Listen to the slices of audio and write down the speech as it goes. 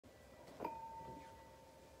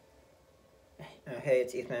Hey,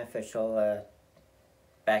 it's Ethan Official,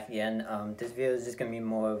 back again. This video is just gonna be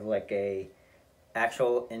more of like a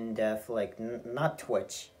actual in-depth, like, not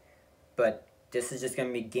Twitch, but this is just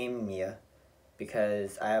gonna be gaming Mia,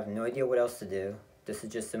 because I have no idea what else to do. This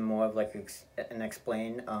is just a more of like an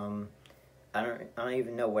explain. I don't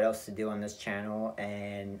even know what else to do on this channel,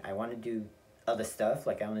 and I want to do other stuff.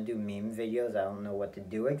 Like, I want to do meme videos. I don't know what to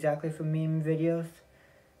do exactly for meme videos,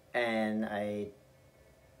 and I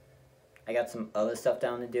got some other stuff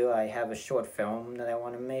down to do. I have a short film that I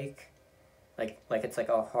want to make. Like it's like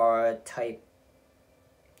a horror type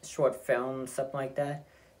short film, something like that.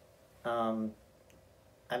 I've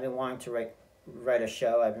been wanting to write a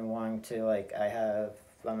show. I've been wanting to I have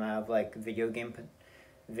like video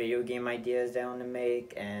game ideas down to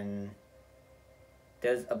make, and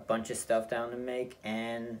there's a bunch of stuff down to make,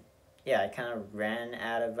 and yeah, I kind of ran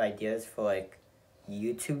out of ideas for like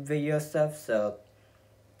YouTube video stuff, so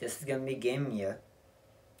this is gonna be gaming you.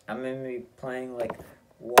 I'm gonna be playing like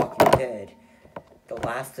Walking Dead, The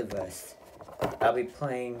Last of Us. I'll be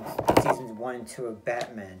playing seasons 1 and 2 of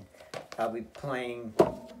Batman. I'll be playing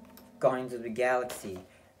Guardians of the Galaxy.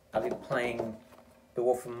 I'll be playing The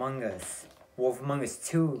Wolf Among Us. Wolf Among Us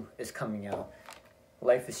 2 is coming out.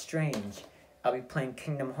 Life is Strange. I'll be playing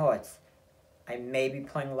Kingdom Hearts. I may be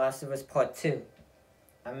playing Last of Us Part 2.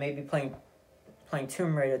 I may be playing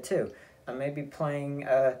Tomb Raider 2. I may be playing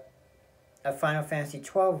a Final Fantasy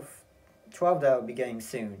 12 that I'll be getting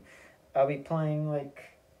soon. I'll be playing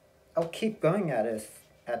I'll keep going at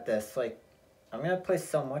this. Like, I'm gonna play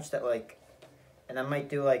so much that and I might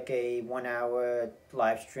do like a 1 hour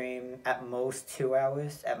live stream, at most 2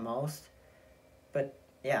 hours at most. But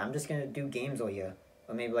yeah, I'm just gonna do games all year,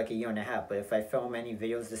 or maybe like a year and a half. But if I film any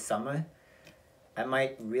videos this summer, I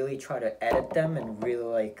might really try to edit them and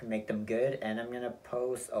really make them good, and I'm gonna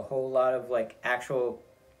post a whole lot of actual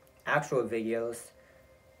videos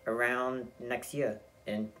around next year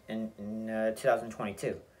in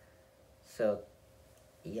 2022. So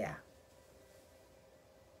yeah,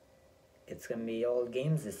 it's gonna be all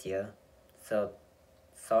games this year. So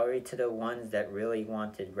sorry to the ones that really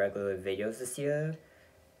wanted regular videos this year,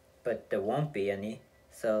 but there won't be any.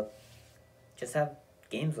 So just have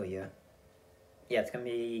games all year. Yeah, it's gonna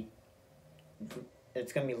be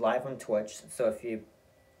live on Twitch. So if you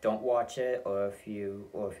don't watch it, or if you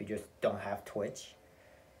just don't have Twitch,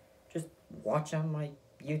 just watch on my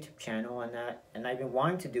YouTube channel on that. And I've been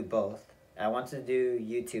wanting to do both. I wanted to do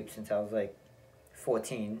YouTube since I was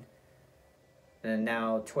 14, and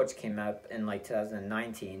now Twitch came up in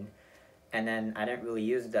 2019, and then I didn't really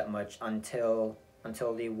use it that much until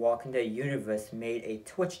the Walking Dead universe made a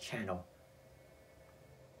Twitch channel.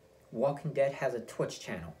 Walking Dead has a Twitch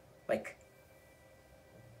channel.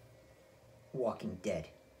 Walking Dead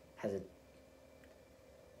has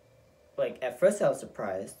a... at first I was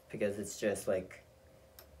surprised, because it's just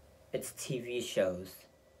it's TV shows.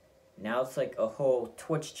 Now it's a whole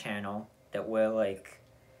Twitch channel that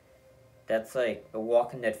that's a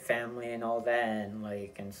Walking Dead family and all that, and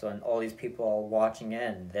all these people are watching it,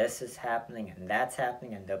 and this is happening, and that's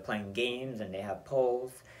happening, and they're playing games, and they have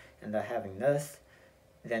polls, and they're having this.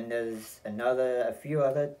 Then there's a few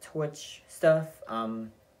other Twitch stuff.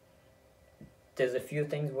 There's a few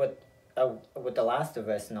things with The Last of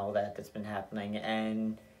Us and all that's been happening,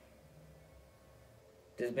 and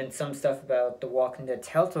there's been some stuff about the Walking Dead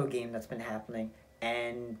Telltale game that's been happening,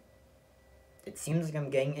 and it seems like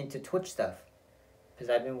I'm getting into Twitch stuff, because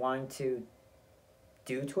I've been wanting to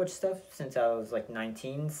do Twitch stuff since I was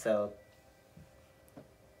 19, so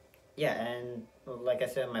yeah. And like I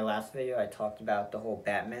said in my last video, I talked about the whole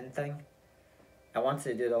Batman thing. I wanted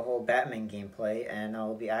to do the whole Batman gameplay, and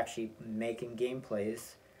I'll be actually making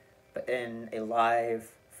gameplays, but in a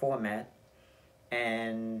live format,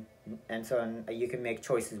 and so you can make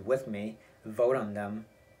choices with me, vote on them,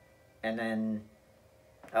 and then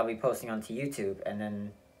I'll be posting onto YouTube,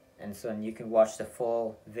 and so you can watch the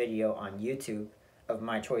full video on YouTube of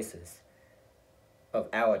my choices, of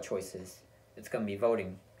our choices. It's gonna be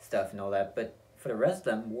voting stuff and all that, but for the rest of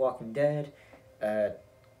them, Walking Dead,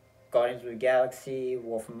 Guardians of the Galaxy,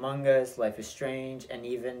 Wolf Among Us, Life is Strange, and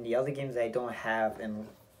even the other games I don't have in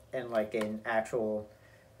an actual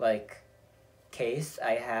case.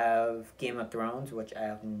 I have Game of Thrones, which I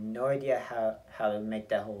have no idea how to make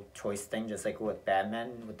that whole choice thing, just like with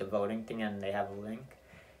Batman, with the voting thing, and they have a link.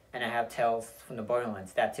 And I have Tales from the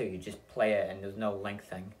Borderlands, that too, you just play it and there's no link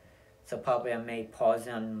thing. So probably I may pause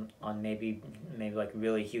on maybe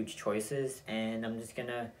really huge choices, and I'm just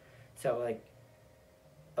gonna,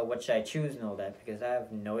 what should I choose and all that, because I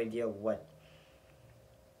have no idea what.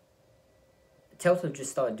 Telltale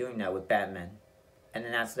just started doing that with Batman. and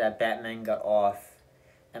then after that, Batman got off.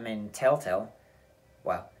 I mean, Telltale.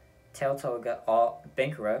 Wow, Telltale got all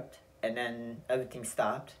bankrupt, and then everything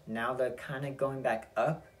stopped. Now they're kind of going back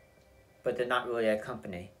up, but they're not really a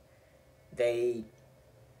company.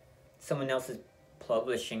 Someone else is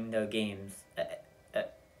publishing their games.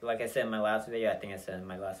 Like I said in my last video, I think I said in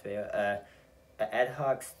my last video, Ad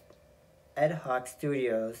Hoc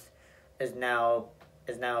Studios is now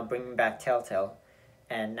bringing back Telltale,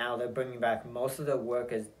 and now they're bringing back most of the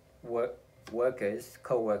co-workers,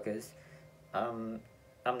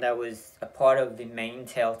 that was a part of the main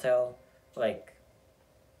Telltale like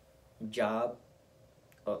job,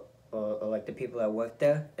 or like the people that work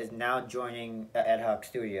there is now joining Ad Hoc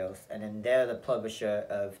Studios, and then they're the publisher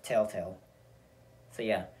of Telltale. So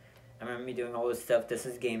yeah, I remember me doing all this stuff. This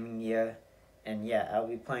is gaming year, and yeah, I'll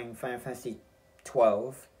be playing Final Fantasy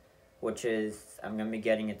 12, which is, I'm gonna be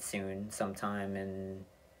getting it soon, sometime in,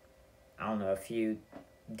 I don't know, a few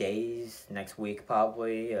days, next week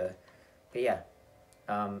probably. But yeah,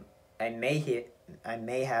 I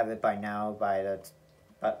may have it by now, by the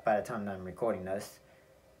time that I'm recording this,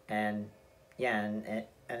 and yeah, and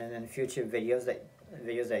in future videos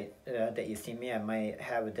that you see me, I might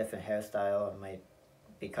have a different hairstyle. I might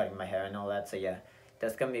be cutting my hair and all that. So yeah,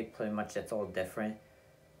 that's gonna be pretty much, that's all different.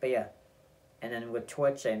 But yeah, and then with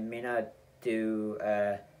Twitch, I may not do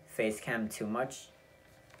face cam too much.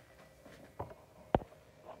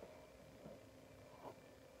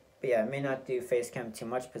 But yeah, I may not do face cam too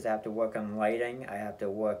much because I have to work on lighting. I have to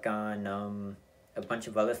work on a bunch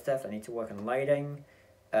of other stuff. I need to work on lighting.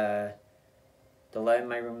 The light in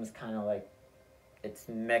my room is kind of like, it's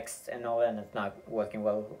mixed and all that, and it's not working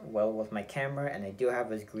well with my camera. And I do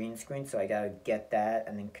have this green screen, so I gotta get that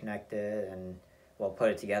and then connect it and, well,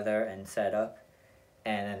 put it together and set it up.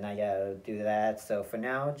 And then I gotta do that. So for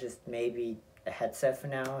now, just maybe a headset for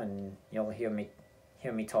now, and you'll hear me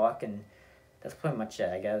talk, and that's pretty much it.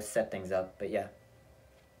 I gotta set things up, but yeah.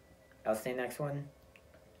 I'll see you next one,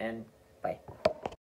 and bye.